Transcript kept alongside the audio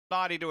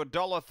$1.90 to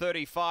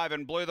 $1.35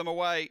 and blew them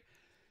away.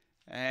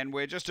 And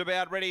we're just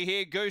about ready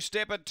here. Goose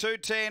Step at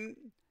 2.10.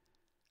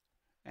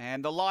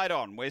 And the light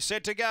on. We're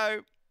set to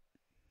go.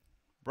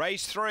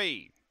 Race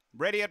 3.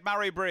 Ready at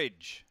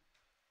Murray-Bridge.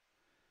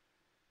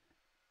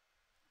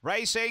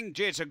 Racing,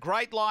 gee, it's a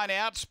great line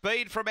out.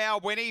 Speed from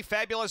our Winnie.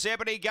 Fabulous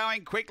Ebony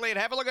going quickly. And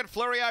have a look at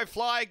Flurio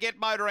Flyer get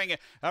motoring.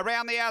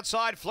 Around the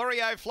outside,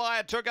 Flurio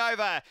Flyer took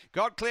over.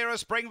 Got clear of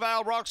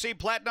Springvale Roxy,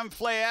 Platinum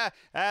Flare.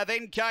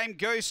 Then came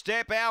Goose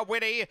Step, our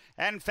Winnie,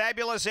 and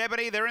Fabulous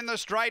Ebony. They're in the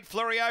straight.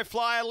 Flurio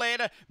Flyer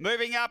led.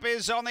 Moving up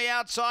is on the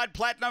outside,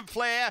 Platinum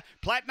Flare.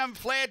 Platinum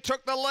Flare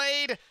took the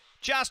lead.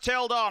 Just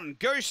held on.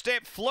 Goose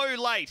Step flew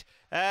late.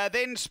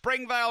 Then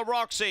Springvale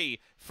Roxy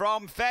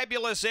from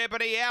Fabulous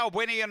Ebony, our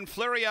Winnie and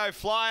Flurio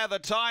Flyer. The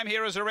time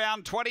here is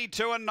around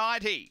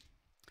 22:90.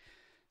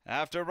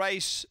 After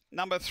race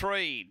number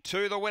 3,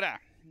 to the winner.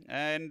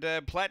 And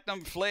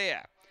Platinum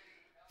Flare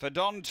for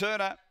Don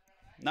Turner,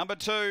 number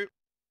 2.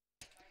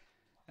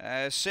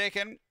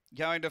 Second,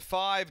 going to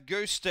 5,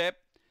 Goose Step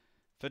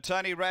for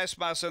Tony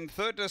Rasmussen.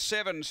 Third to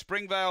 7,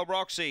 Springvale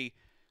Roxy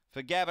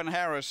for Gavin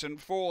Harris. And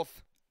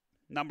fourth,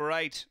 number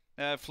 8,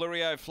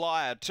 Flurio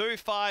Flyer. 2,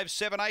 5,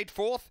 7, 8,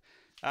 fourth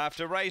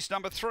after race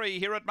number 3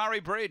 here at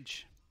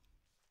Murray-Bridge.